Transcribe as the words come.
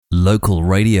Local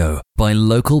radio by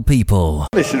local people.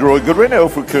 This is Roy Goodwin,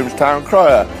 Ilfracombe's town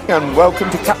crier, and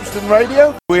welcome to Capstan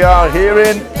Radio. We are here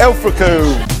in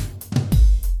Ilfracombe.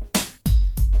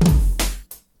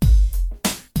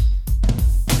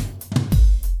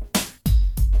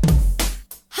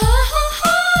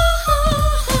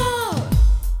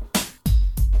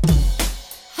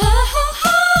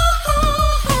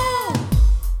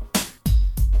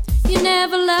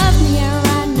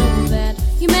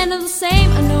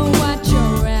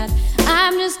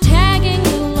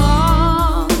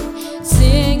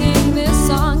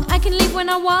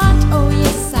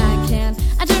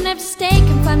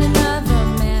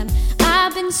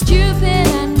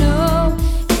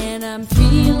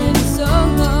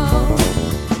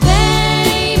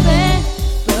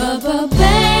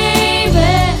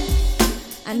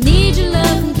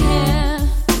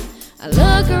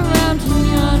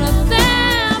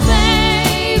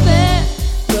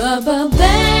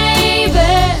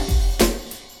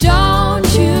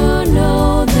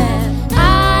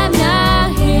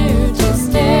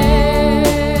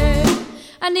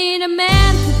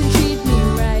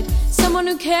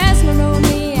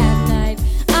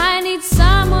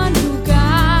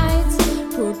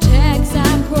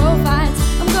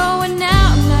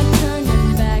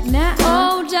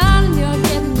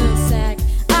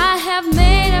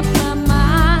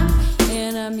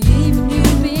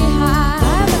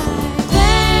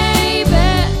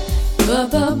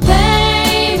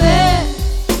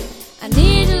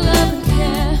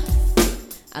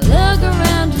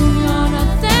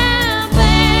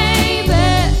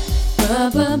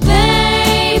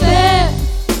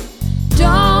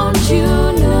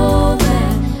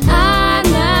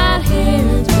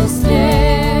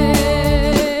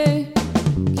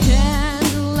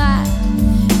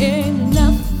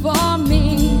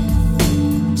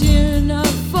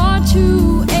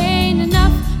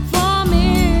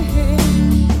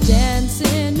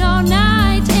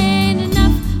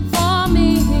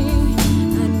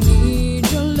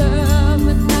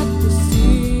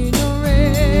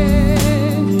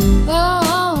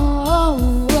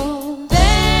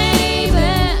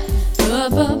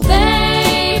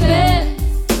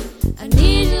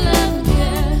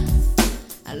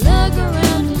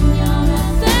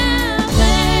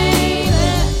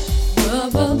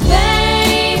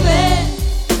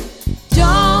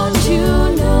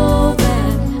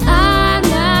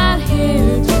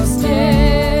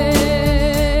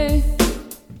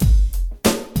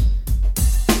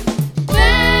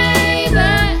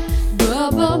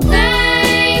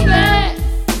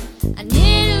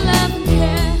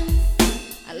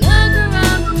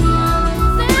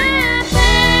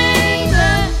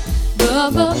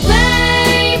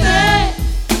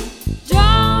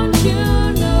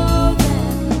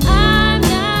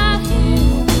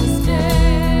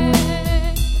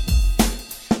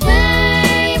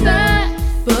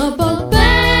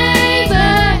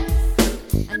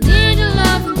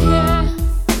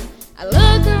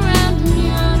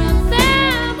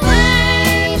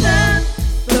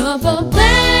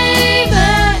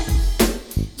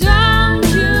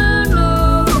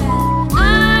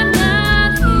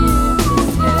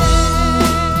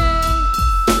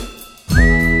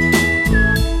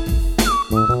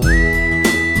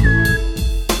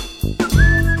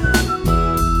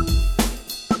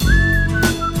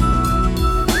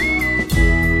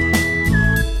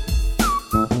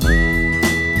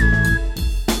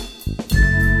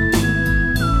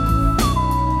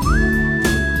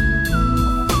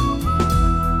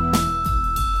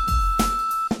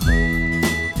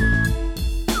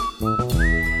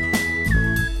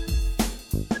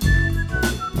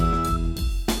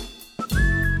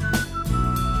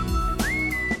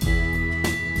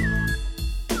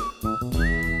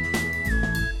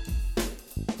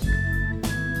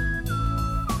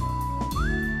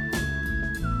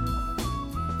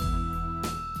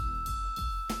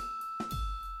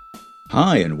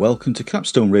 Hi and welcome to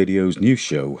Capstone Radio's new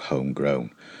show,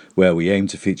 Homegrown, where we aim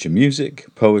to feature music,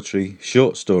 poetry,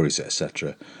 short stories,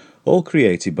 etc., all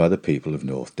created by the people of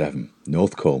North Devon,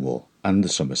 North Cornwall and the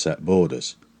Somerset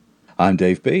borders. I'm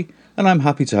Dave B, and I'm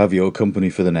happy to have your company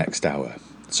for the next hour.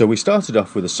 So we started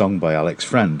off with a song by Alex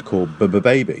Friend called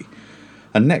Baby,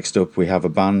 and next up we have a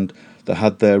band that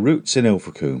had their roots in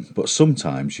Ilfracombe but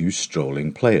sometimes used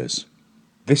strolling players.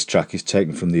 This track is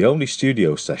taken from the only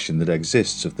studio session that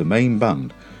exists of the main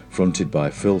band, fronted by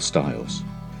Phil Styles.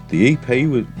 The EP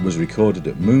was recorded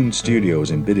at Moon Studios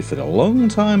in Bideford a long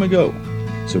time ago.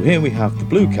 So here we have the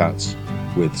Blue Cats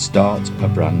with Start a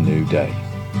Brand New Day.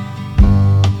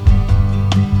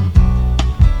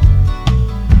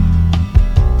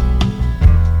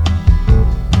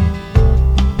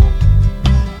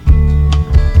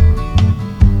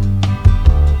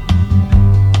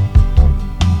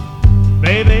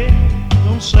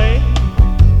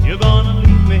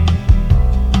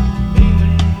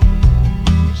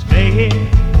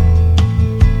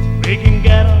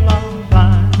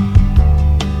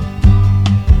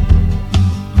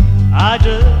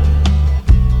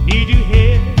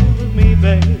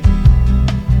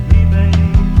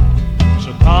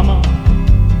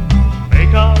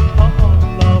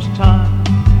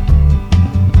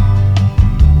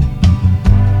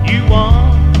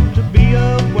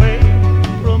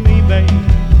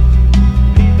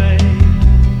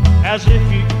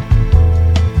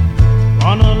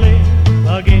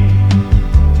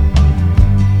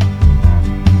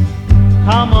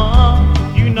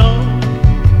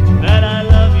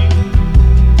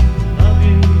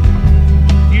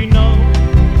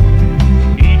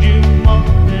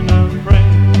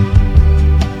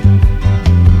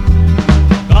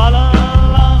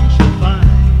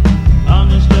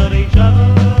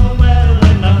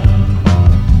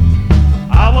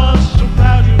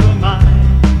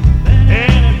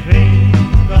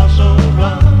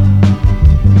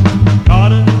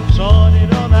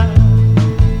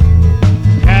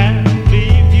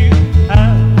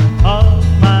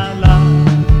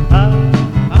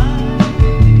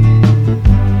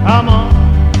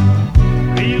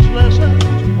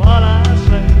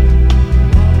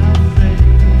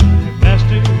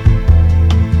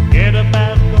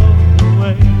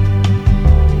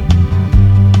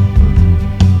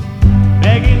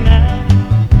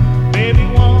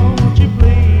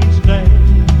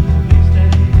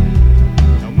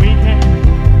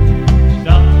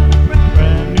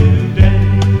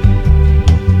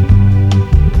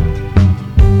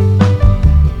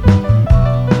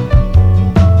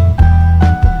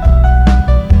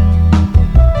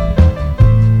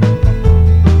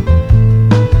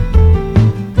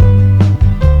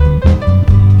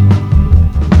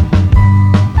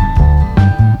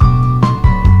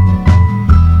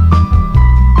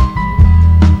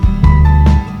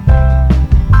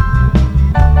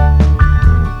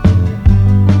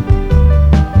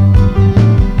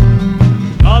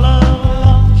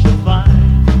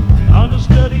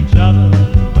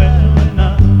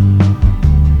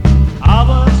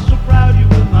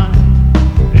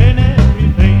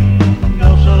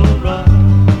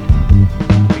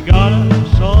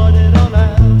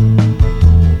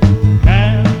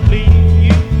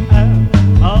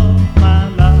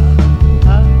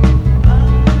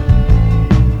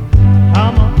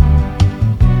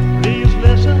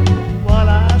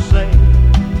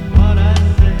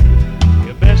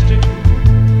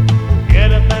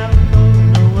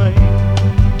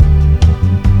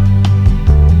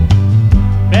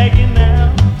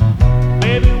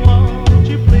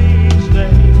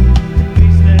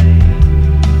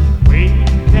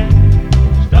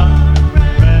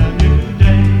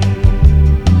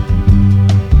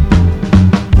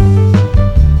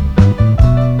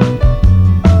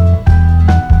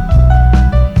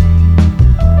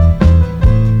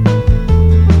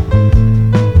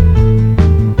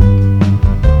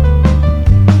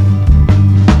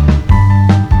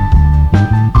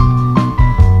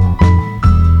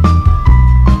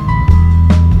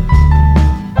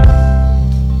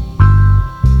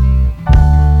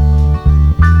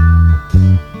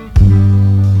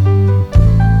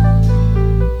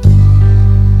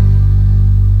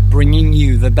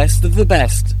 best of the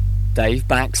best, Dave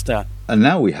Baxter. And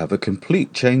now we have a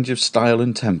complete change of style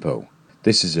and tempo.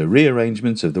 This is a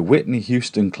rearrangement of the Whitney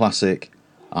Houston classic,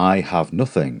 I Have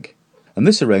Nothing. And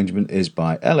this arrangement is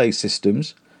by LA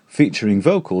Systems, featuring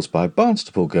vocals by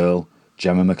Barnstaple girl,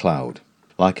 Gemma McLeod.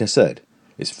 Like I said,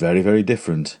 it's very, very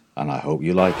different, and I hope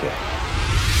you like it.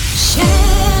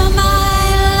 Share my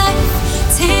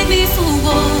life, take me for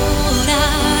what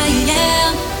I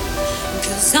am,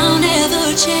 'cause I'll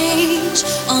never change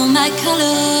all my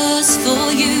colors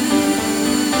for you.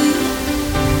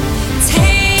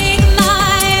 Take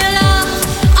my love,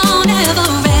 I'll never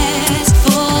ask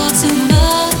for too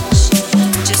much,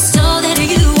 just all that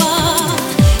you are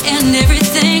and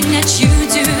everything that you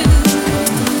do.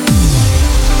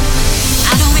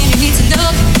 I don't really need to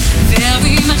look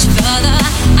very much further.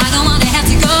 I don't want to have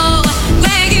to go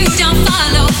where you don't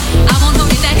follow. I won't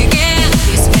hold it back again.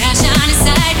 This passion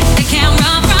inside, I can't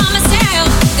run from myself.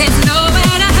 There's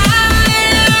nowhere to hide.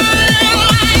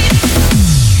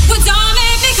 Well, don't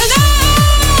make me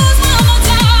close one more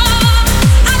time.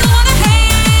 I don't want to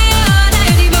hurt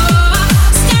anymore.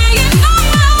 Stay in my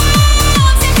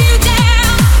arms if you dare.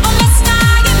 Oh, must I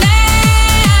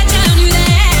imagine you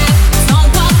there? Don't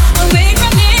walk away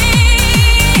from me.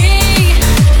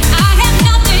 I have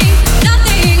nothing,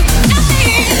 nothing, nothing.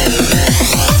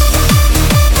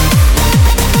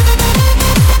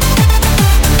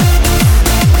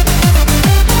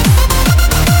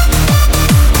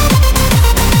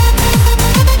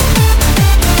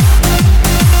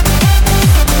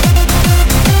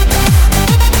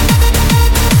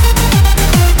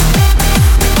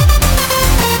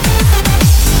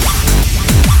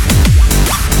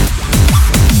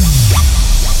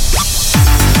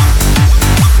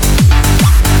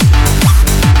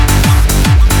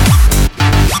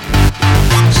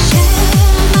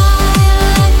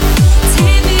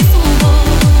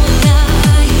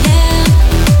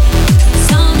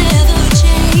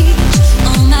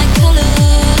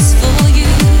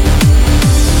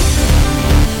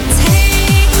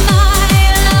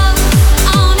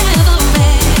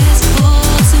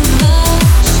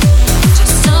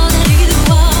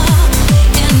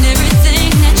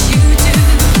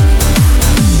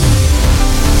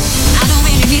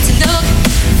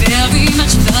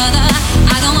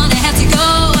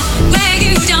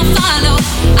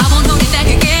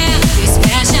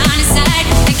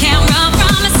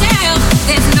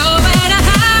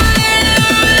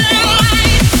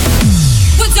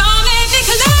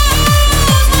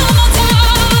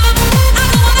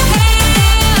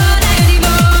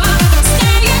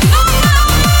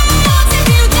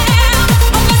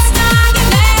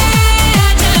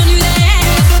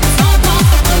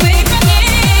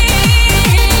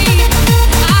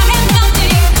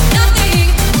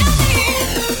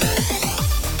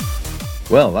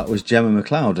 Well, that was Gemma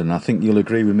McLeod, and I think you'll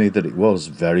agree with me that it was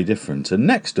very different. And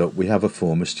next up, we have a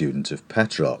former student of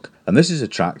Petrock, and this is a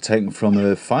track taken from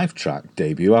a 5-track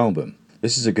debut album.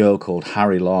 This is a girl called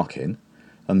Harry Larkin,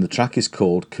 and the track is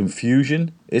called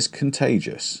Confusion is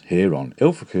Contagious, here on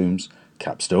Ilfracombe's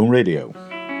Capstone Radio.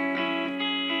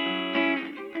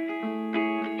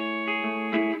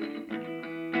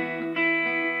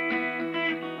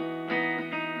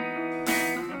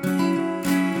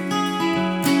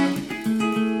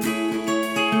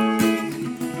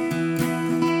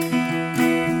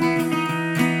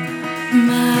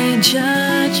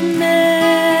 Judgment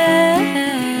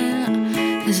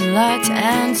is a lot to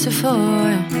answer for.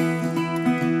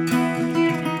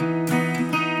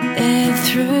 It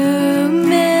threw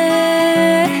me,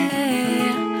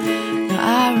 now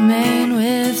I remain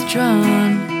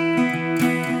withdrawn.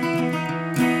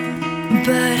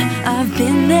 But I've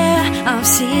been there, I've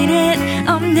seen it.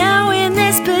 I'm now in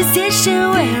this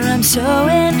position where I'm so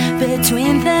in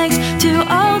between thanks to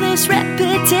all this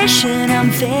repetition. I'm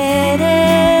faded,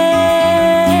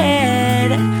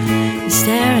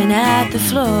 staring at the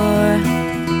floor.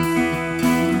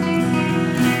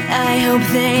 I hope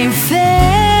they found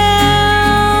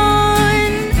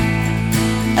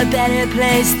a better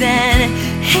place than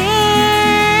here.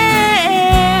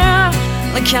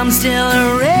 Like I'm still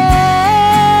around.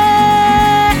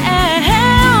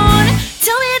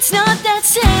 Tell me it's not that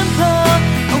simple.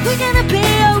 Are we gonna be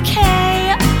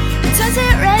okay? Does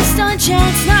it rest on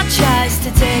chance, not tries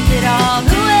to take it all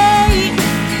away?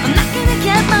 I'm not gonna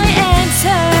get my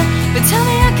answer, but tell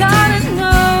me I gotta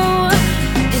know.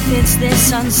 If it's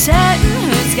this uncertain,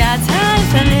 who's got time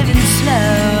for living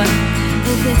slow?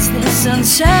 If it's this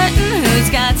uncertain, who's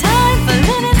got time for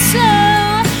living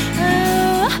slow?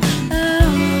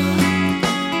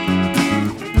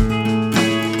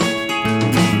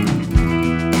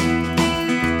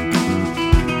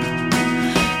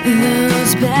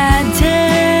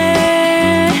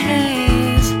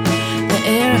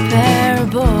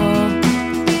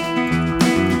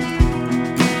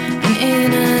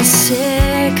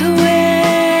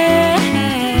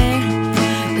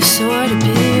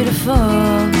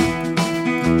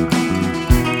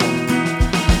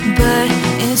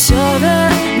 it's over,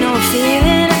 no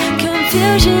feeling.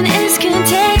 Confusion is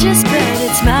contagious, but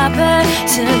it's my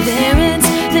perseverance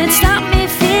that stopped me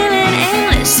feeling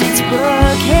aimless. It's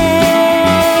broken,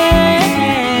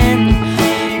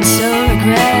 so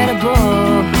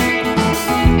regrettable.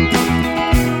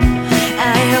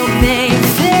 I hope they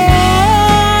found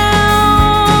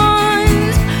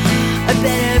a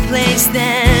better place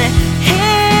than here,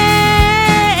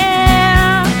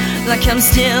 like I'm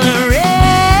still around.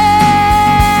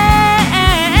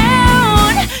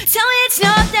 Tell me it's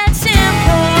not that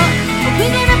simple. Are we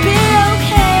gonna be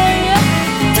okay?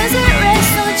 Does it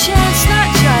rest on chance, not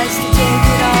just to take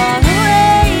it all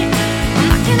away?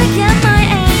 I'm not gonna get my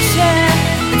answer,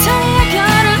 but tell me I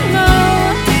gotta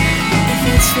know.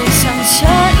 If it's this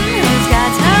uncertain, who's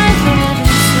got time for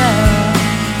living slow?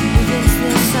 If it's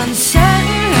this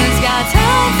uncertain, who's got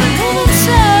time for living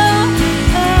slow?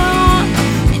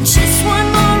 Oh, and just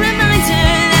one more reminder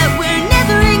that we're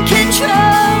never in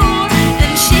control.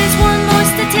 And she's one more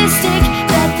statistic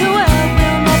that the world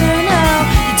will never know.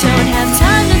 You don't have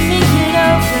time to think it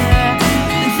over,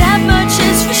 that much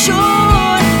is for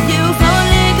sure. You've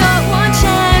only got one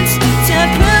chance to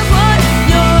prove what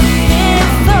you're here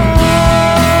for.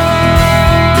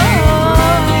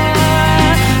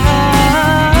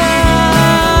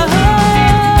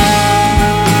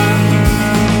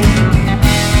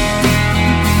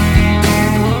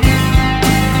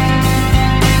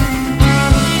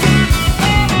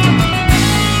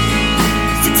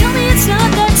 So tell me it's not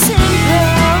that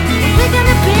simple. We're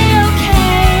gonna be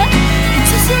okay. It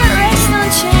doesn't rest on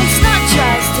chance, not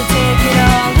just to take it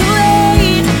all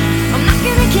away. I'm not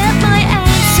gonna get my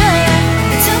answer,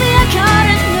 but tell me I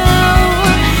gotta know.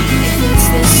 If it's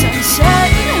this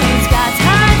uncertain, who's got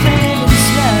time for living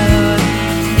slow?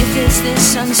 If it's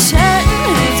this uncertain,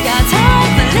 who's got time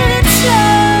for living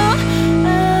slow?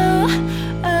 Oh,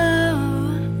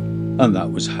 oh. And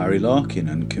that was Harry Larkin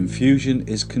and Confusion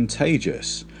is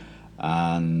Contagious,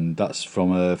 and that's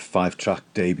from a 5-track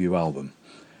debut album.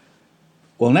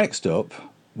 Well, next up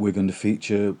we're going to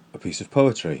feature a piece of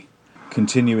poetry.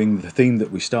 Continuing the theme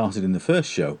that we started in the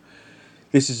first show,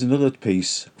 this is another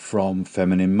piece from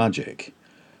Feminine Magic,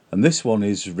 and this one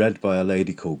is read by a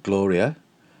lady called Gloria,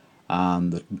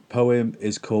 and the poem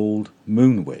is called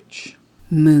Moon Witch.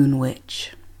 Moon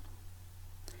Witch.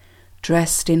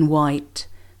 Dressed in white,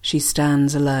 she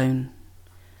stands alone,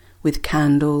 with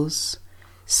candles,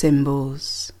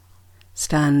 symbols,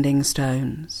 standing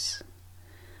stones.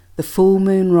 The full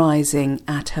moon rising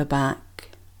at her back,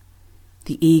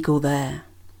 the eagle there,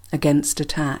 against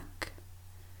attack.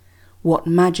 What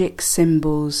magic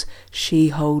symbols she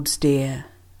holds dear,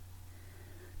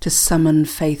 to summon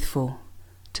faithful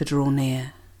to draw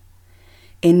near.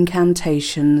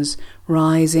 Incantations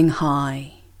rising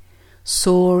high,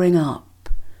 soaring up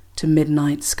to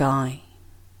midnight sky.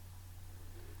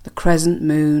 The crescent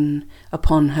moon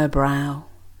upon her brow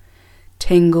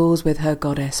tingles with her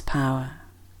goddess power.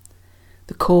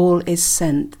 The call is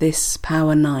sent this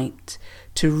power night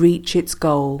to reach its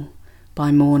goal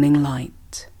by morning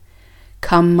light.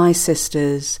 Come, my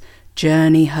sisters,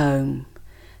 journey home.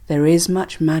 There is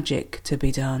much magic to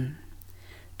be done.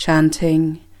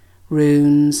 Chanting,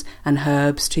 runes and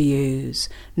herbs to use,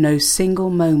 no single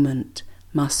moment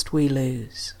must we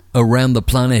lose. Around the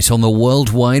planet on the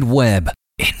World Wide Web.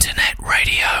 Internet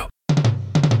radio.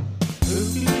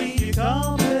 Who can clean your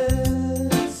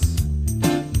carpets?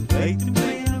 Make them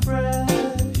clean and fresh.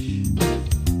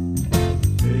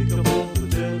 Pick up all the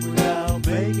dirt without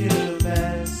making a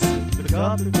mess. The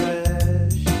carpet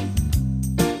fresh.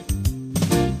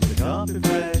 The carpet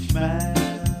fresh man.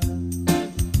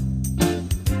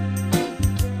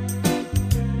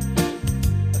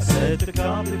 I said the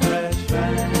carpet fresh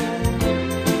man.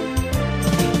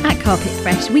 At Carpet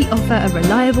Fresh, we offer a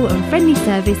reliable and friendly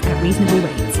service at reasonable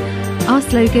rates. Our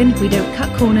slogan, we don't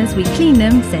cut corners, we clean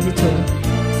them, says it all.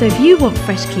 So if you want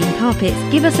fresh, clean carpets,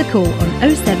 give us a call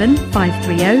on 07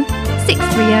 530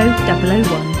 630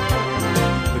 001.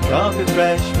 The Carpet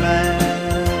Fresh man.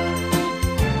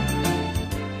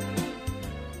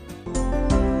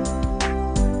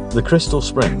 The Crystal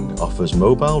Spring offers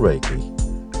mobile Reiki,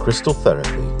 crystal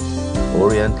therapy,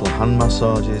 oriental hand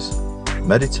massages,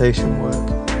 meditation work,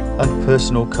 and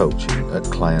personal coaching at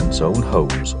clients' own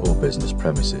homes or business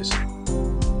premises.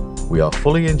 We are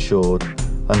fully insured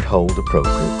and hold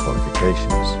appropriate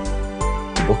qualifications.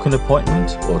 To book an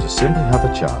appointment or to simply have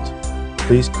a chat,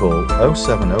 please call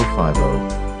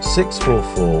 07050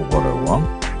 644 101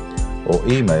 or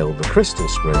email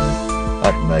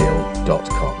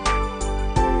thecrystalspring@mail.com.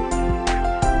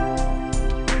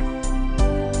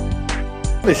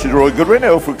 This is Roy Goodwin,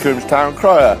 Ilfracombe's town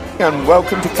crier, and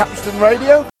welcome to Capstan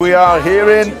Radio. We are here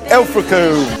in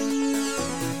Ilfracombe.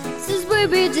 Since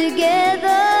we've been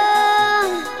together,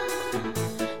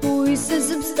 we see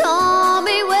some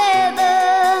stormy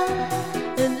weather,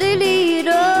 and lately it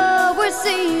always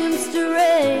seems to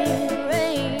rain.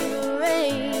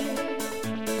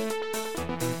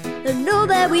 I know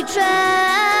that we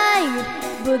tried,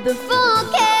 but the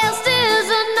forecast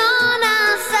isn't on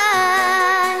our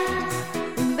side.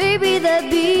 Maybe there'll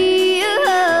be a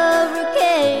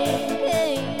hurricane.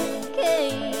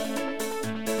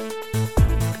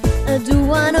 I don't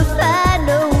wanna fight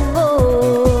no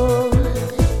more.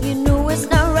 You know it's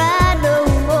not right no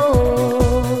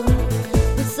more.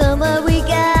 But somehow we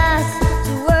got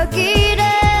to work it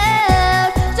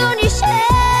out. Don't you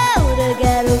shout, I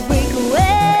gotta break away.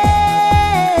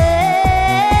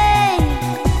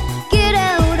 Get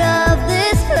out of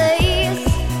this place.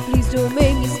 Please don't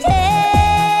make me stay.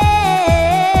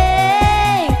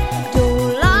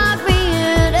 Don't lock me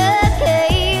in a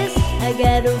case. I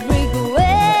gotta break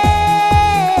away.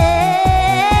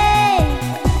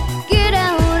 Get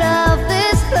out of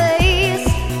this place.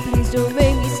 Please don't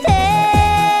make me stay.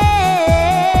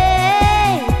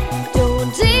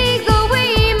 Don't take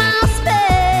away my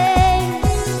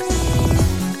space.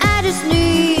 I just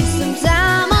need some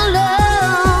time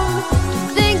alone to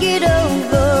think it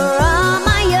over on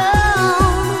my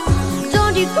own.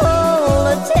 Don't you call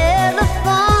a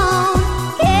telephone?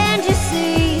 Can't you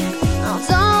see I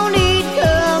don't need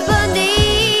company?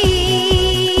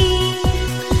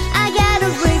 I gotta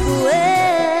break away,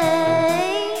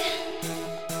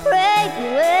 break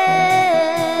away,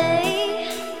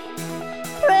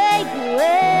 break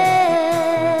away.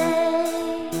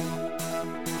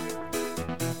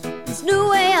 There's no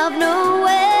way of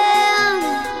knowing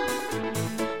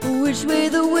which way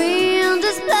the wind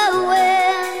is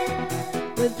blowing,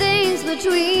 when things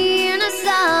between us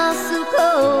are so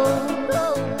cold.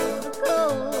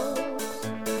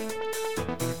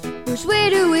 Which way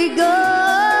do we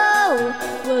go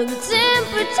when the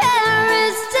temperature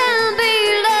is down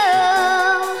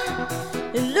below?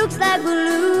 It looks like we're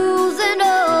losing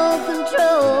all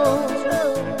control.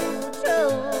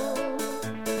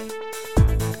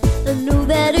 I know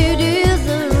that it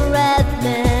isn't right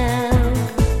now,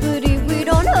 but if we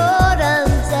don't hold on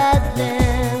tight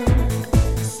now,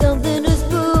 something is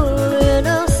pulling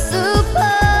us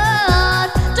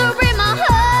apart. Don't break my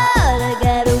heart, I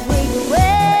gotta break away.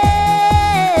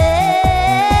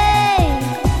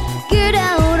 Get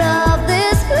out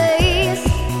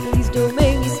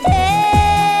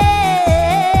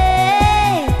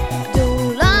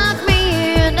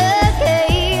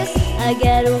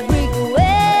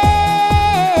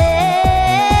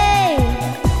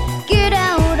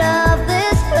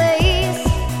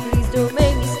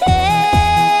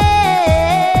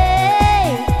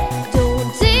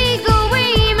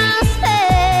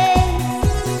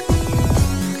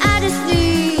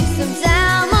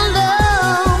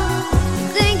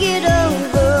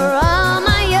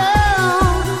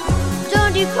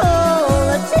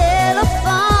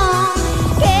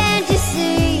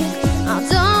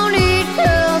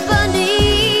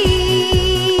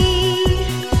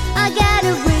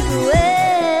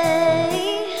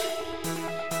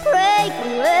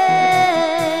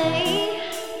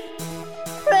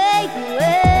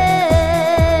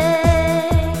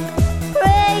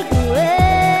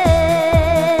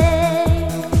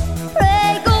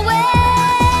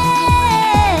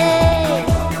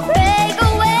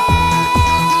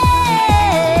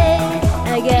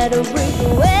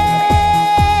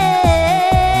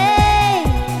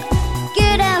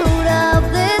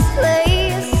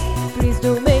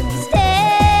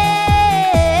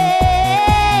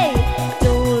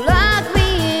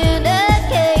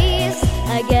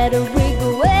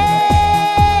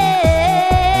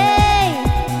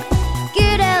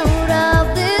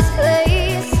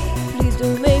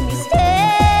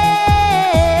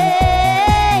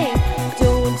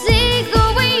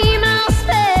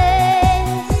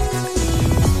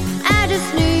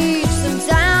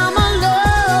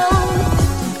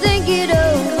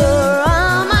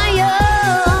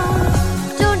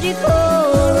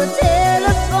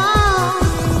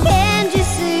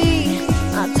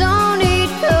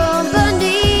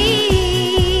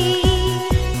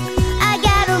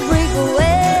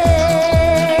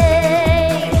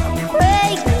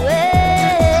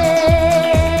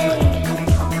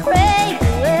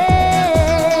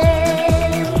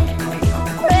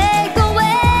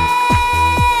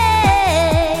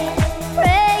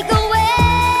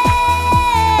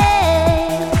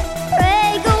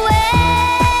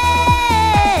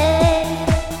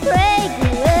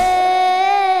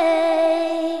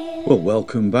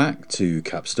welcome back to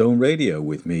Capstone Radio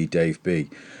with me, Dave B.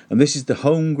 And this is the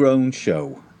Homegrown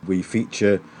Show. We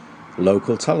feature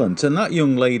local talent, and that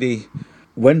young lady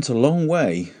went a long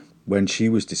way when she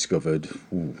was discovered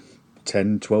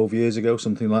 10, 12 years ago,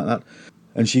 something like that.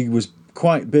 And she was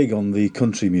quite big on the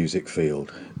country music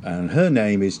field. And her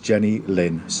name is Jenny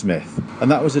Lynn Smith. And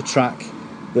that was a track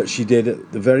that she did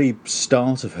at the very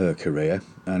start of her career,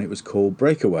 and it was called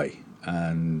Breakaway.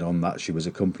 And on that she was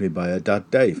accompanied by her dad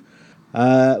Dave.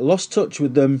 Lost touch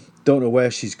with them, don't know where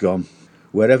she's gone.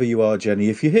 Wherever you are, Jenny,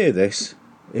 if you hear this,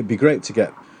 it'd be great to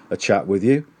get a chat with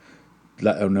you.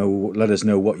 Let us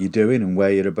know what you're doing and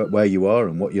where you are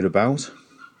and what you're about.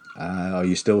 Are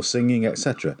you still singing,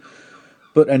 etc.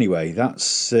 But anyway,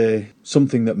 that's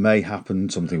something that may happen,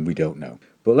 something we don't know.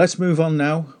 But let's move on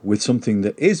now with something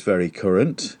that is very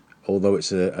current, although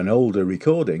it's an older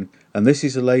recording. And this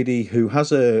is a lady who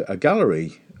has a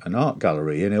gallery, an art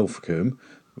gallery in Ilfracombe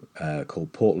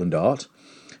called Portland Art.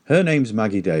 Her name's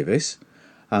Maggie Davis,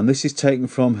 and this is taken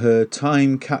from her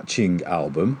Time Catching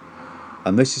album.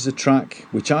 And this is a track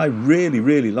which I really,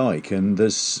 really like, and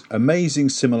there's amazing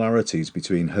similarities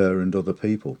between her and other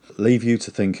people. Leave you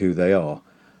to think who they are.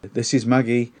 This is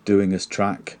Maggie doing a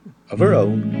track of her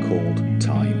own called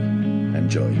Time.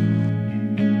 Enjoy.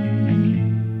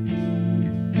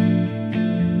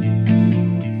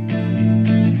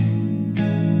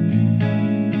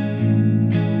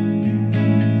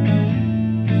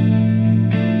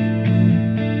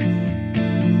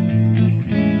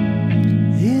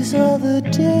 These are the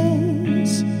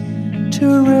days to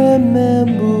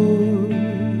remember.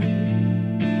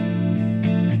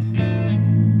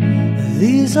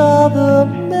 These are the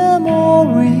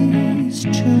memories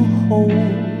to hold.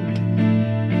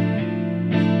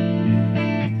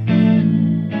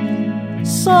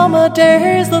 Summer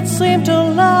days that seem to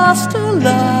last a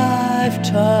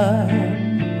lifetime,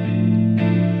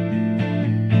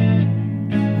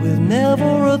 with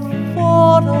never a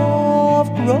thought of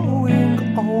growing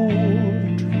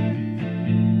old.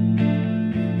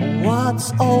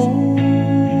 What's old?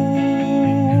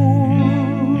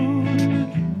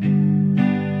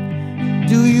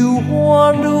 Do you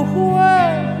wonder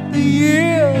where the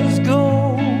years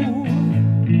go?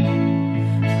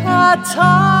 At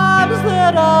times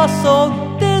that are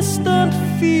so distant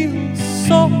feel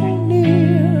so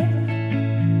near.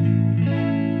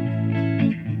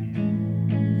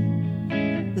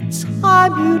 The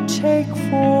time you take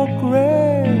for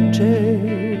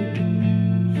granted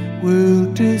will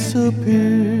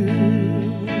disappear.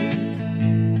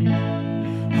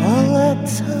 All that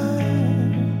time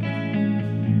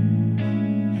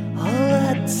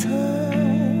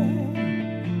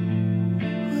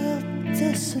will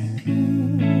disappear.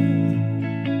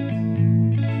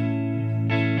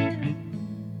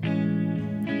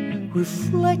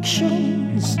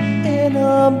 Reflections in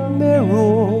a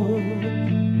mirror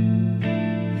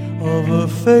of a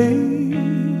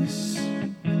face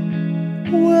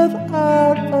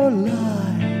without a line.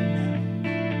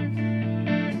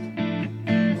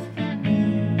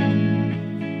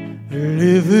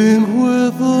 Living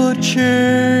with the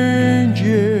changes.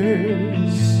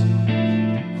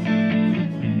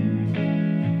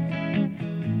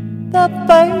 The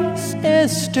face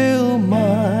is still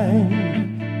mine,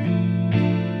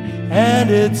 and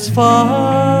it's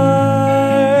fine.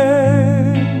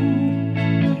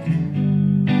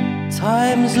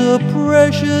 Time's a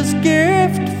precious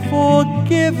gift for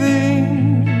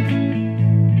giving,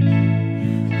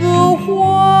 the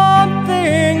one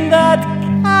thing that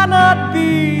cannot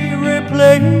be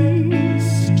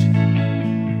replaced.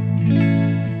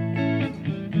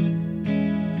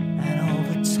 And all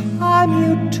the time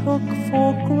you took for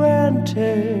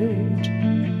granted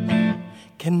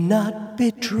cannot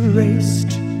be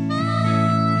traced.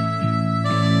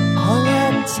 All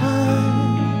that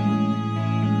time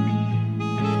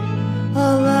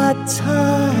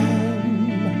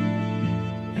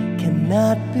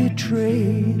cannot be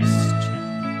traced.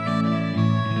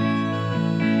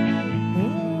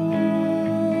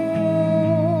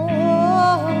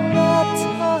 All that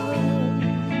time,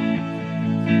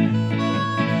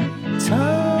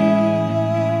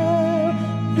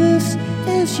 this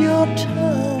is your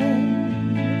time.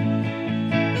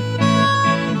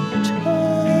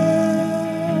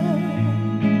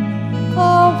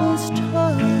 All this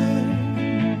time,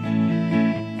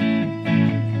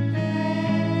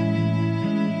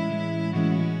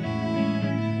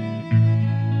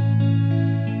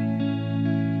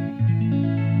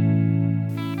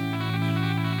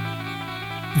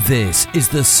 This is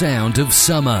the sound of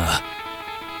summer.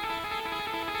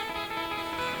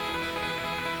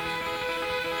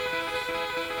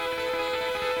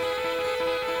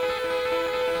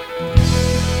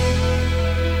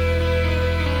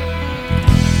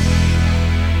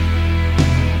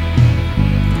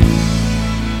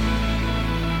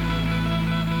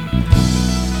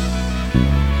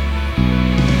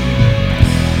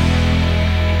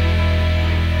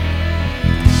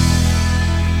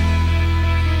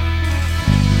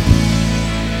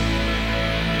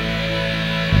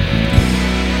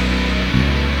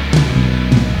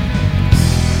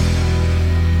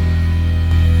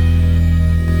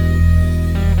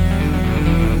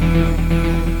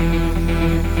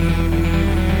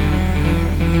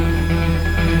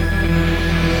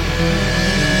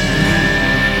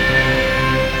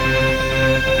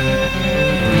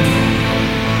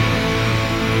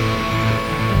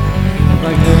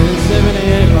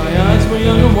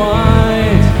 young and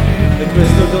white. The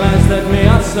crystal glass led me,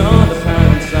 I saw the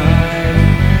power inside.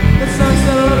 The sun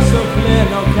still looked so clear,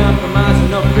 no compromise,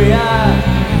 no free eye.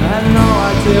 I had no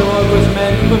idea what was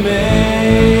meant for me.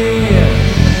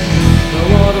 The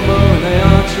water moon, they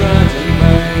are tragic,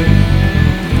 babe.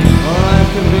 All life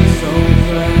can be so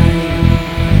plain.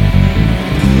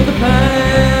 But the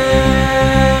pain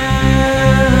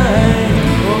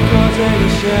won't cause any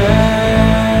shame.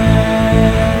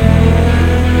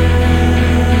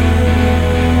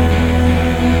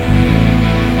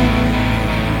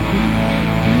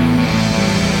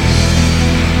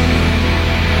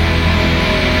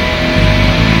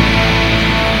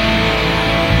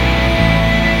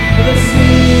 The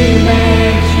sea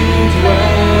makes you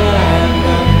dwell and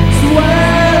the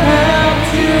swell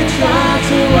helps you try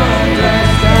to understand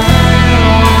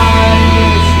why you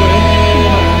swim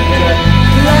under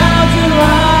clouds and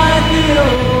ride the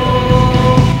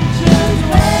ocean's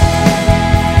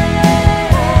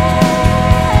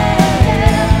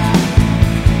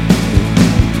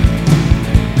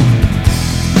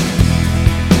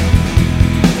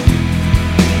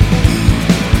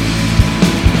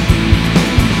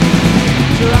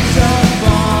Drops up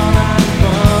on and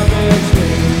far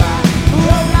between my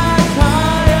road lies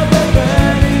high above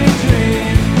burning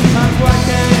dreams. And what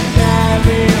can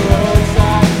carry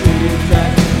roadside dreams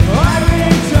that I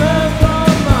return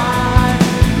from my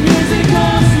musical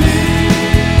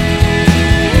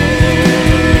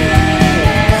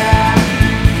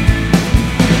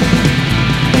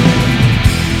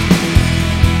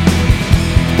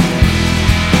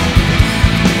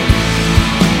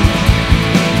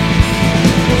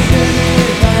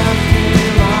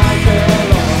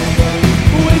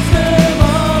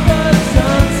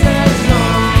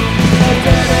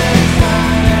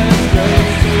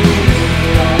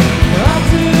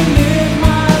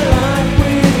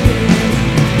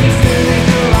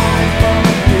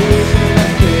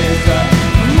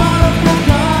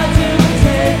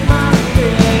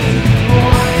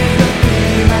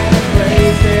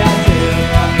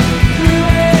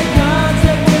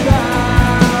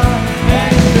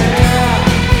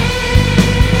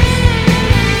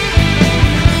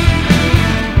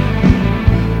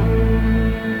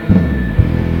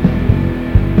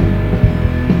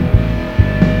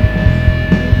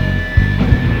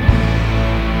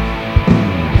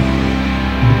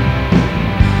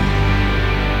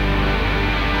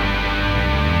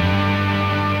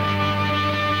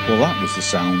Well, that was the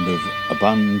sound of a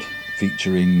band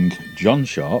featuring John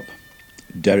Sharp,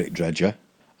 Derek Dredger,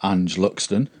 Ange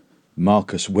Luxton,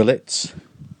 Marcus Willits,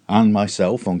 and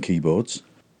myself on keyboards.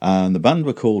 And the band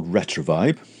were called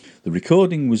Retrovibe. The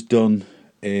recording was done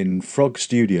in Frog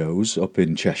Studios up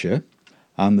in Cheshire,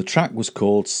 and the track was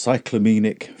called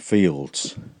Cyclamenic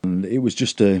Fields. And it was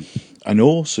just an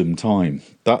awesome time.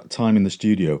 That time in the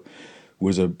studio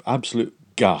was an absolute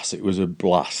gas. It was a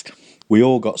blast. We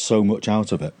all got so much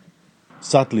out of it.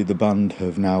 Sadly, the band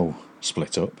have now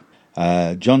split up.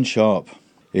 John Sharp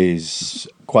is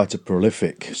quite a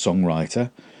prolific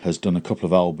songwriter, has done a couple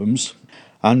of albums.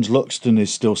 Ange Luxton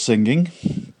is still singing.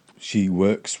 She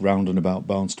works round and about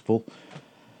Barnstaple.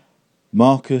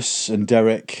 Marcus and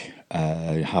Derek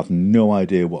have no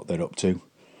idea what they're up to.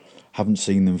 Haven't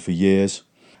seen them for years.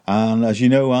 And as you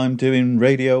know, I'm doing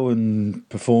radio and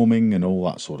performing and all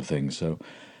that sort of thing. So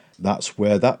that's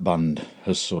where that band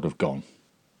has sort of gone.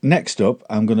 Next up,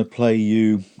 I'm going to play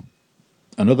you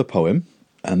another poem.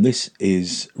 And this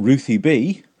is Ruthie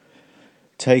B,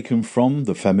 taken from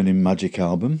the Feminine Magic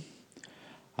album.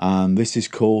 And this is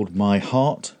called My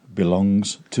Heart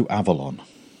Belongs to Avalon.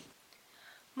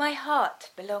 My heart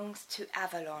belongs to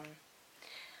Avalon.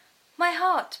 My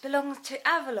heart belongs to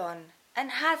Avalon,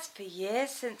 and has for years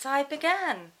since I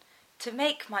began to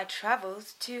make my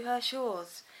travels to her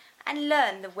shores and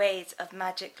learn the ways of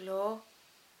magic lore.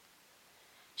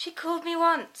 She called me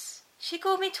once, she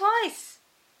called me twice,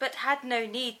 but had no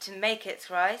need to make it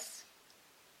thrice.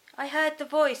 I heard the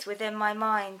voice within my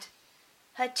mind,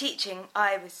 her teaching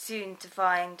I was soon to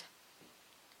find.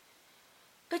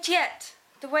 But yet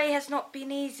the way has not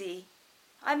been easy.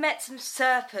 I met some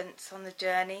serpents on the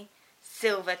journey,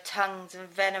 silver tongues and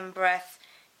venom breath,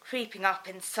 creeping up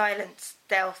in silent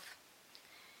stealth.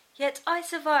 Yet I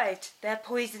survived their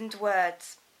poisoned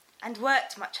words, and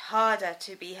worked much harder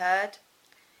to be heard,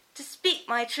 to speak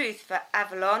my truth for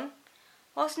Avalon,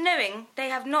 whilst knowing they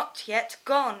have not yet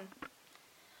gone.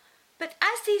 But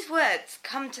as these words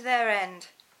come to their end,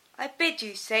 I bid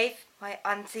you safe, my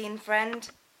unseen friend,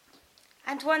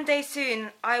 and one day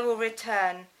soon I will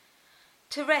return,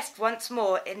 to rest once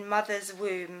more in mother's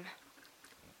womb.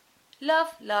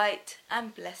 Love, light,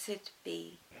 and blessed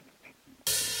be.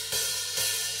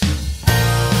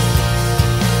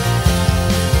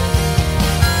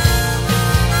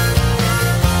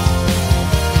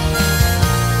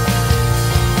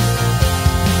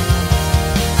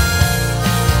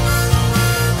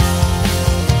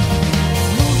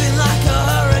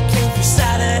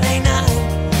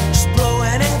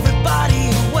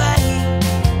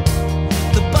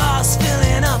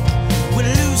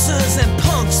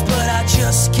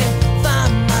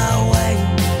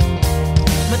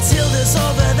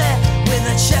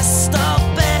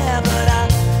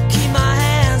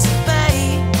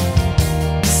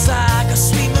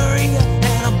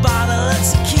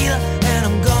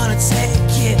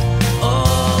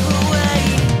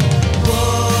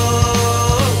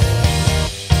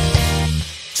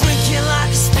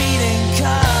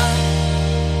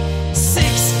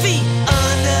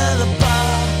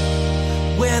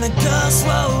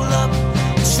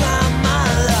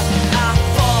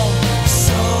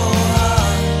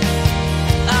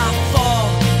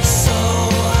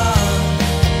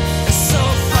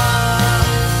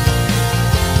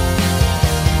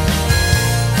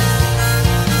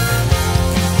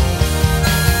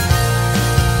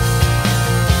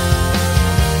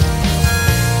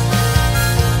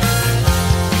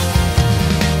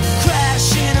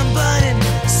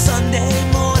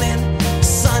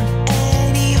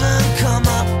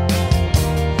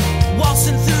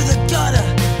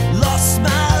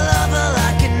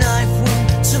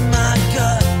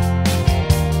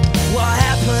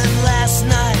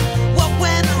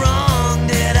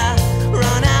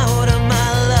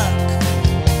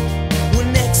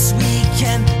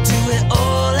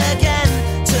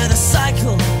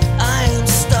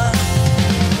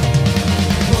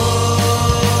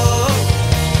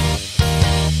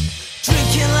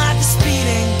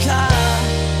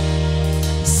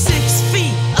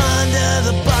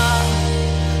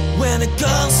 When the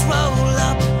girls roll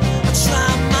up, I try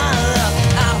my luck.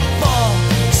 I fall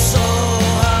so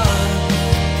hard.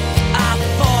 I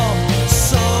fall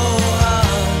so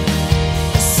hard,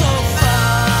 so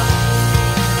far.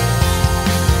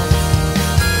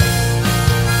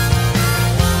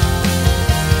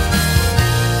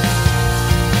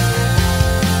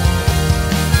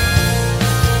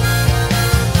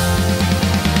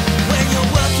 When you're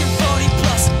working 40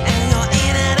 plus and you're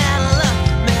in and out of luck,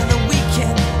 man, the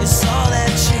weekend is all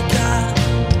that you got.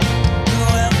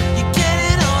 Well, you're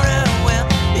getting older, well,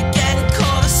 you're getting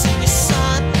colder, so your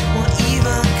son won't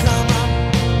even come up.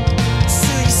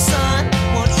 So your son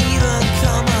won't even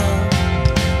come up.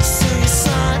 So your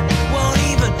son won't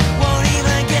even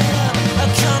get up. Oh,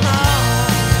 come on.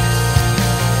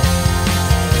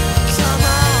 Come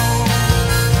on.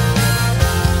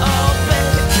 Oh,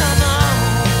 baby, come on.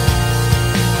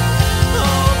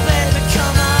 Oh, baby,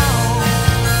 come on.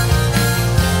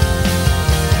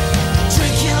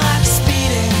 Drinking like a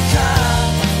speeding car,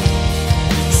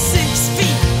 6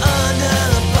 feet under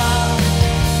the bar.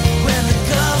 When the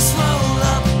girls roll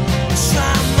up,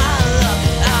 try my luck.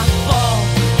 I fall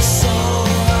so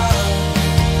hard.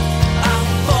 I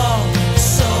fall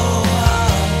so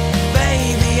hard.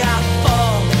 Baby, I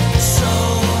fall so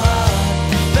hard.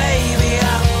 Baby, I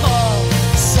fall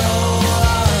so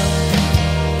hard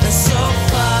and so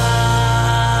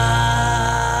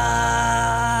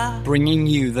far. Bringing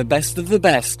you the best of the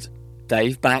best,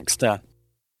 Dave Baxter.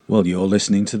 Well, you're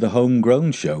listening to the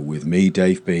Homegrown Show with me,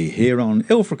 Dave B, here on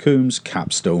Ilfracombe's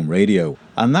Capstone Radio.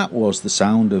 And that was the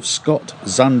sound of Scott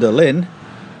Zander Lynn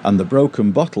and the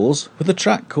Broken Bottles with a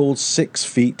track called 6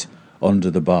 Feet Under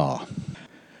the Bar.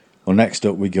 Well, next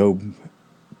up we go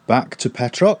back to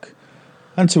Petrock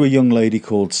and to a young lady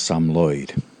called Sam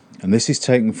Lloyd. And this is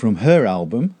taken from her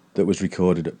album that was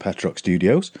recorded at Petrock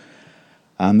Studios.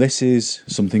 And this is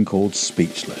something called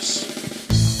Speechless.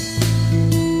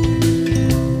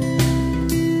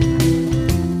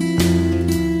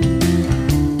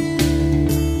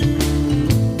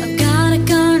 I've got a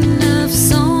garden of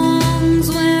songs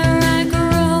where I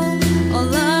grow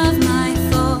all of my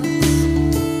thoughts.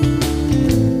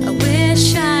 I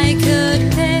wish I could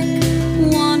pick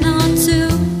one or two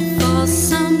for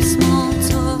some small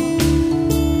talk.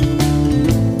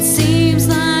 It seems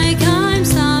like I'm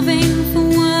starving for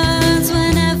words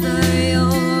whenever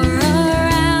you're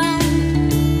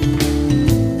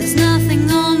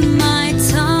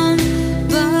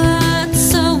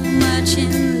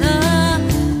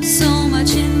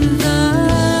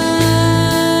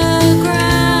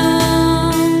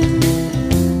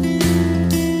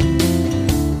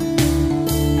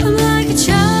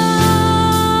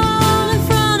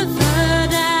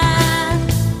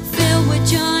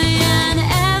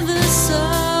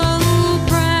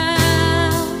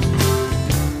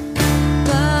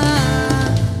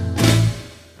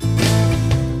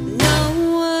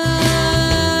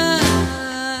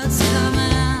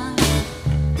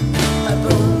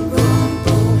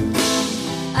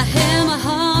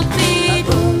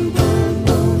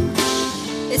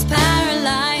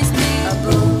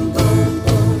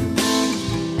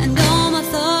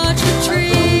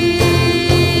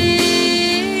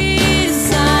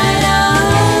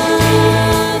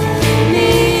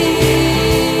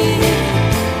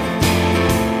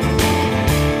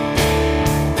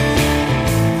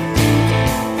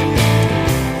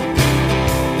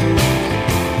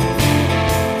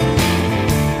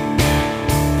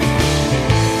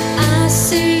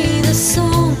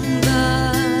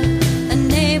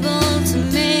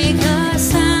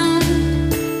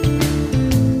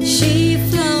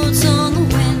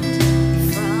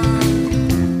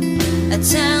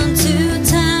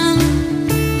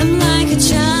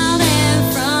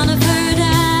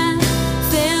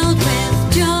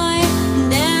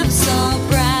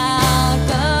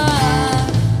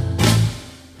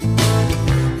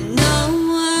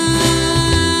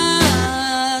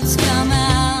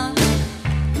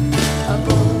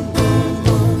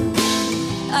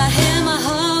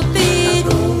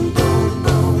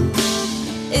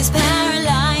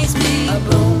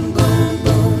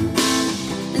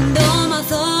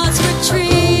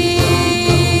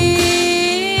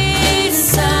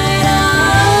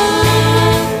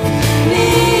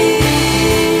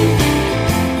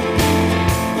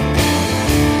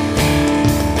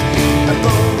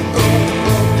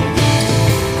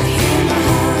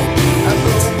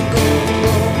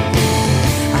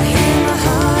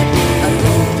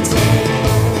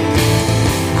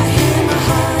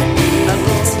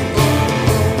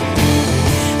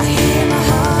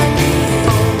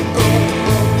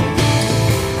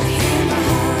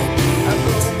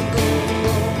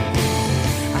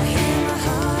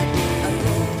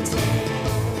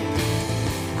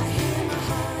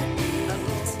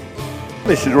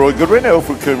This is Roy Goodwin,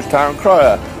 Ilfracombe's town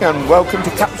crier, and welcome to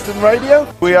Capstan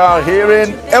Radio. We are here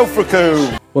in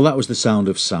Ilfracombe. Well, that was the sound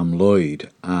of Sam Lloyd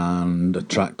and a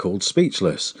track called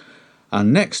Speechless.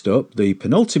 And next up, the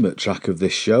penultimate track of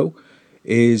this show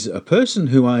is a person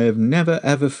who I have never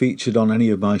ever featured on any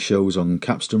of my shows on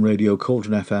Capstan Radio,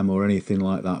 Cauldron FM or anything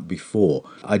like that before.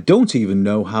 I don't even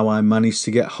know how I managed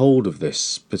to get hold of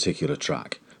this particular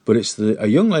track, but it's a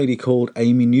young lady called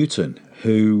Amy Newton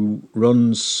who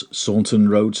runs Saunton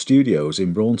Road Studios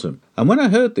in Braunton. And when I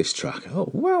heard this track,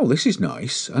 oh wow, this is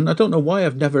nice, and I don't know why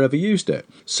I've never ever used it.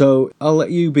 So I'll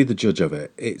let you be the judge of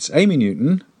it. It's Amy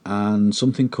Newton and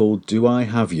something called Do I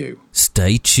Have You?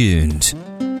 Stay tuned.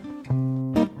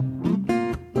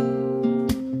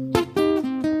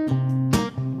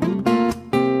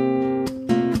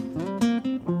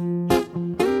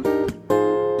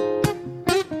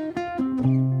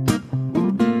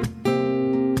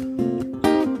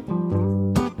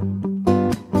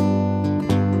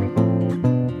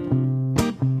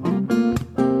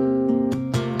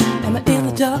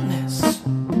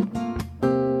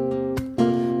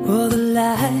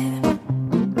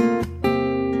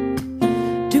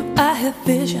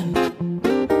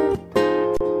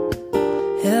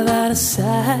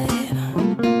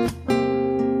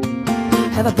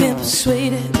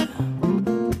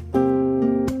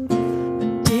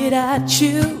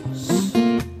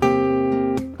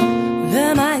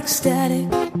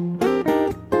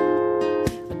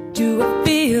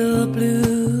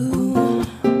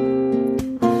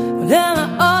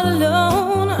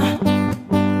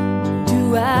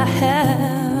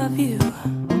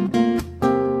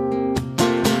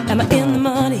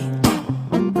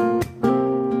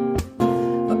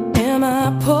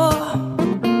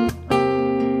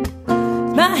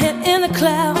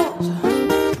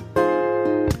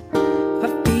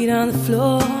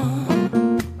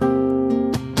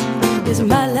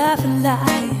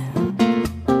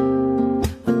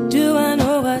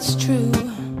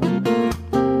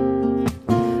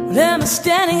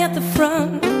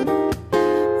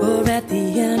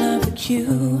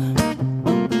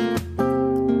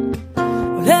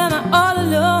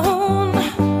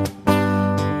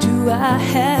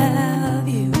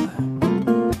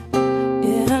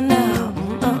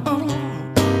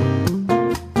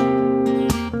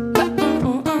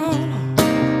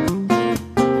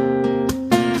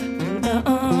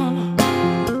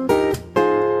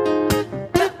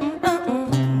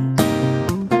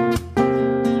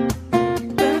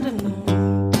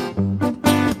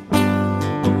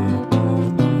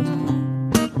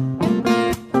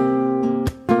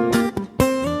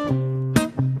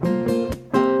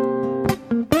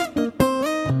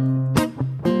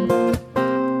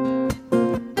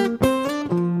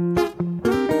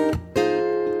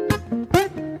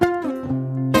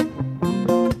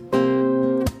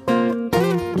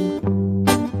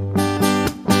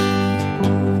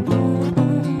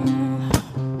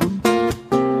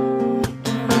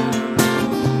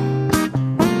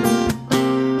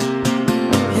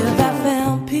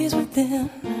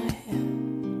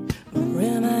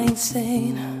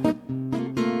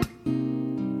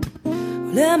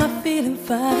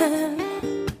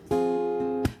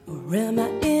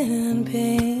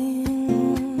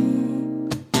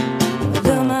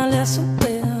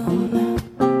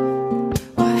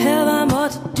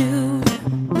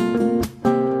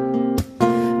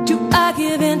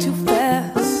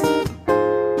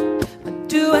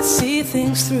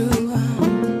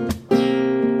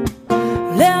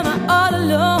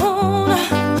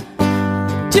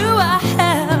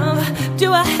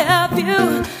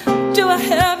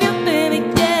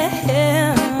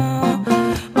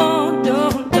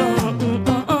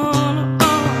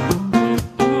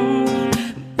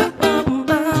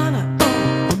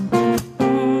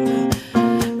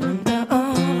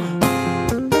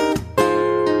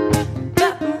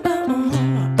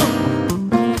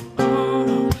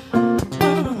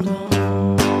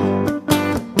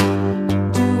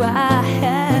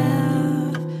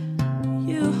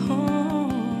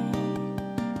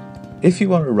 If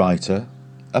you are a writer,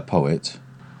 a poet,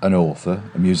 an author,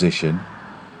 a musician,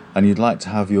 and you'd like to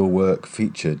have your work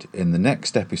featured in the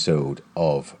next episode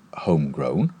of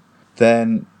Homegrown,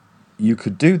 then you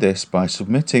could do this by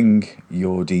submitting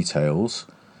your details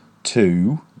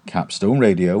to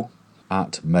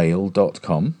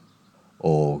capstoneradio@mail.com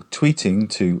or tweeting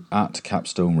to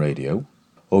 @capstoneradio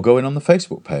or going on the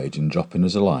Facebook page and dropping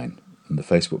us a line. And the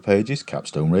Facebook page is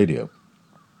Capstone Radio.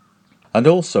 And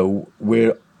also,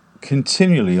 we're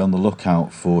continually on the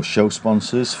lookout for show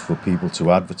sponsors, for people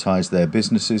to advertise their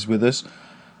businesses with us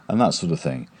and that sort of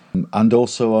thing. and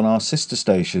also on our sister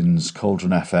stations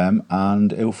Cauldron FM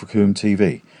and Ilfracombe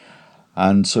TV.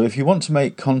 And so if you want to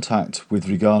make contact with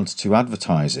regards to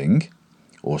advertising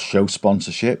or show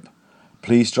sponsorship,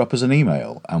 please drop us an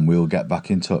email and we'll get back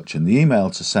in touch. And the email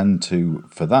to send to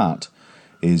for that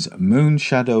is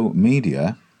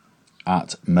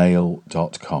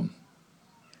moonshadowmedia@mail.com.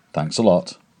 Thanks a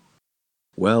lot.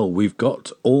 Well, we've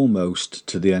got almost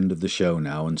to the end of the show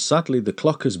now, and sadly the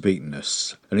clock has beaten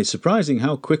us. And it's surprising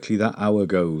how quickly that hour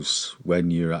goes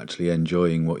when you're actually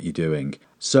enjoying what you're doing.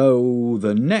 So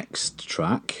the next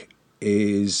track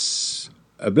is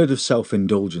a bit of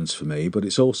self-indulgence for me, but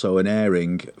it's also an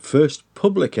airing, first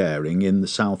public airing in the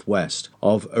Southwest,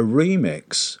 of a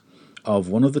remix of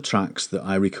one of the tracks that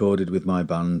I recorded with my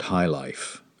band High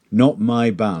Life. Not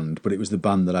my band, but it was the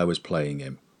band that I was playing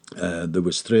in. There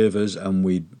was 3 of us, and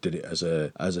we did it as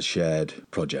a shared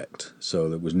project. So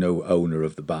there was no owner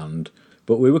of the band,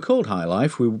 but we were called High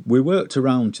Life. We worked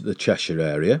around the Cheshire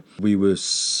area. We were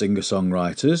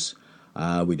singer-songwriters.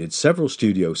 We did several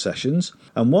studio sessions,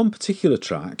 and one particular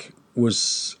track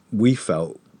was, we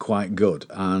felt, quite good,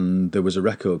 and there was a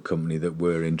record company that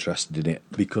were interested in it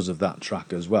because of that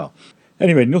track as well.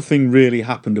 Anyway, nothing really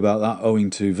happened about that owing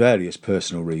to various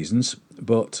personal reasons,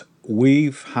 but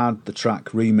we've had the track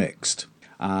remixed,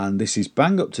 and this is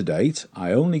bang up to date.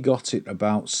 I only got it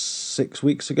about 6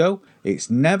 weeks ago. It's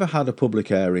never had a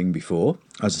public airing before,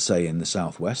 as I say, in the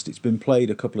Southwest. It's been played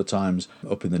a couple of times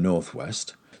up in the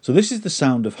Northwest. So this is the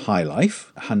sound of High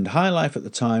Life, and High Life at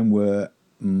the time were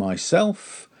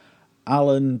myself,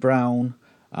 Alan Brown,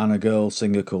 and a girl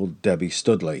singer called Debbie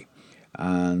Studley.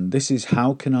 And this is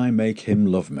How Can I Make Him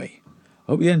Love Me?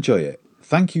 Hope you enjoy it.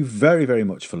 Thank you very, very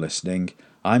much for listening.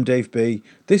 I'm Dave B.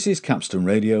 This is Capstone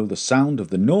Radio, the sound of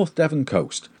the North Devon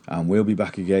coast, and we'll be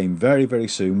back again very, very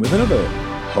soon with another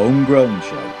homegrown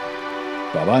show.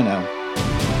 Bye-bye now.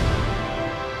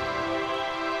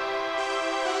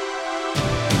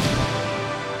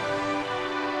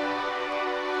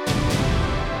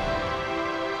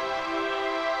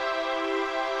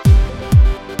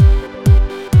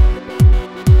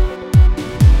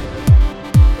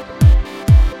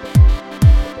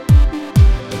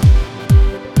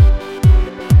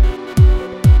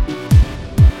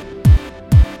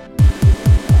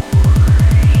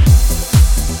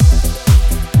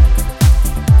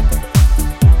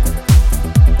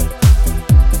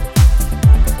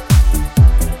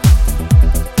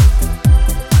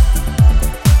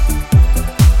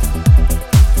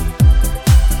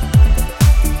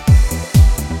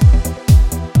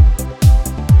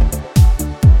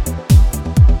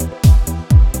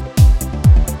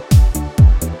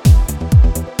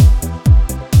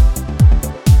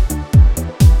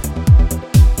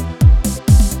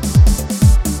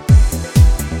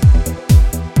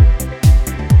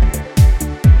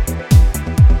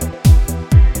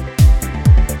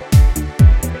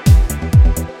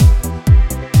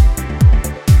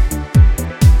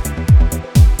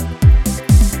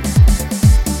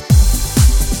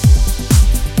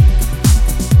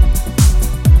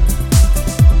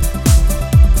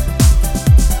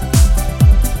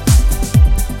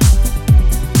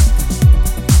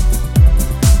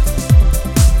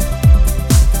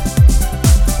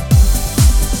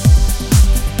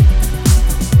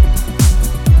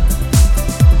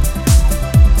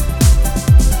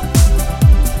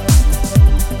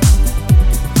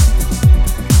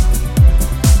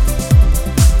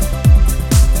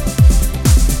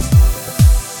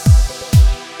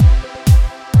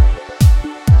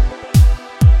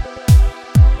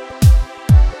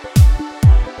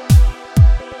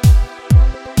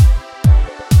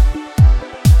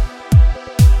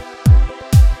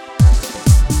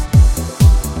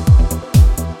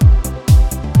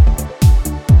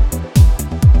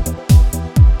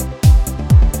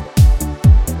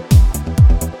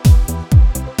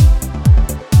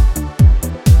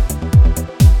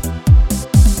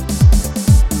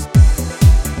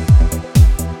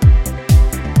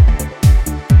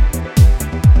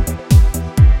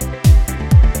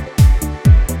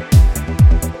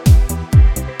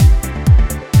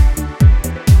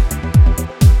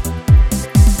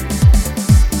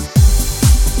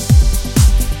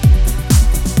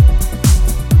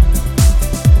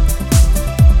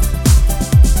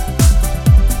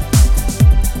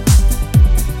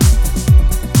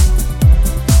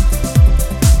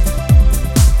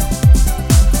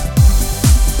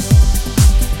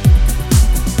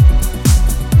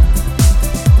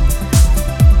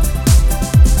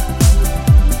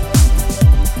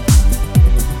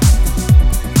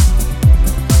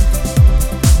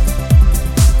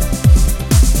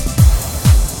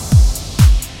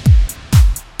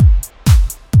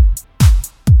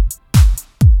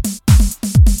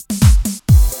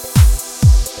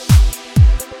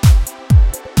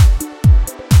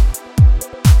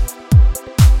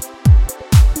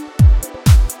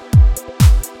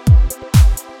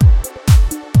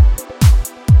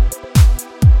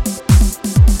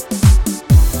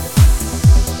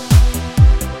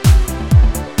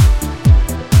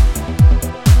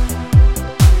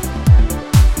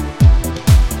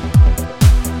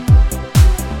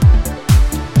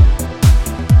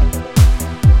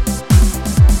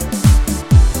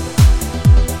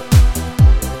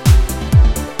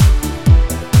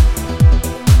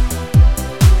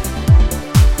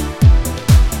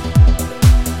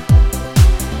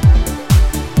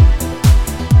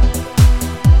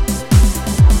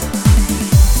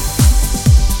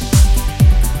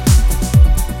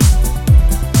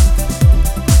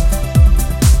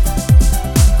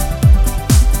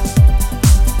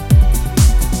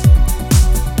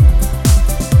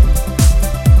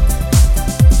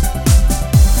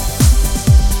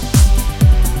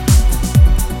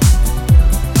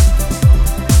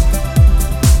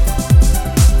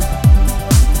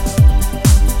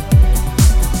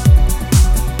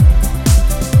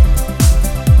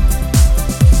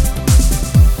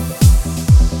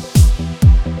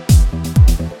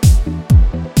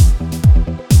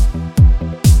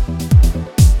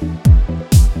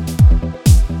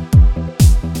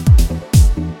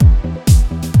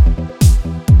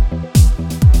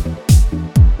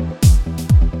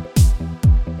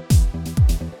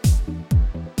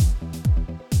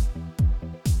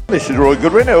 This is Roy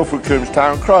Goodwin, Ilfracombe's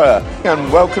Town Crier,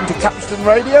 and welcome to Capstan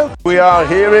Radio. We are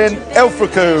here in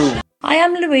Ilfracombe. I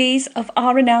am Louise of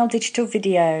R&L Digital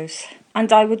Videos,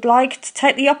 and I would like to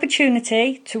take the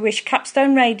opportunity to wish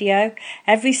Capstone Radio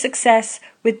every success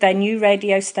with their new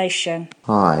radio station.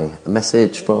 Hi, a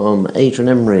message from Adrian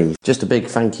Emery. Just a big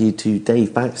thank you to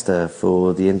Dave Baxter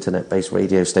for the internet-based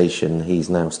radio station he's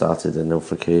now started in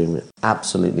Ilfracombe.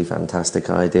 Absolutely fantastic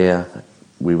idea.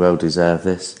 We well deserve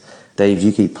this. Dave,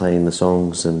 you keep playing the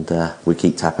songs and we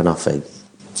keep tapping our feet.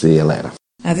 See you later.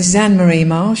 This is Anne-Marie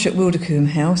Marsh at Wildercombe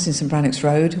House in St Brannocks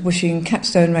Road, wishing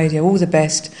Capstone Radio all the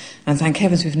best, and thank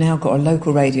heavens we've now got a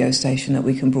local radio station that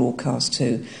we can broadcast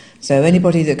to. So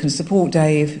anybody that can support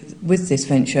Dave with this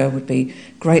venture would be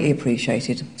greatly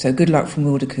appreciated. So good luck from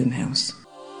Wildercombe House.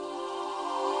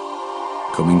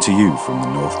 Coming to you from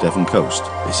the North Devon coast,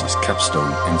 this is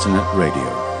Capstone Internet Radio,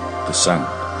 the sound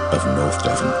of North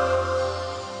Devon.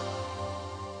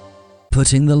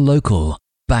 Putting the local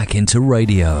back into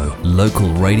radio. Local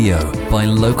radio by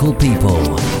local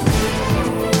people.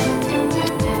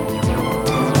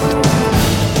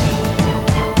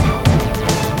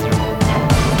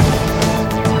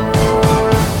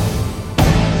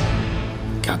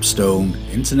 Capstone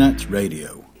Internet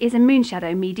Radio is a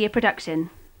Moonshadow Media production.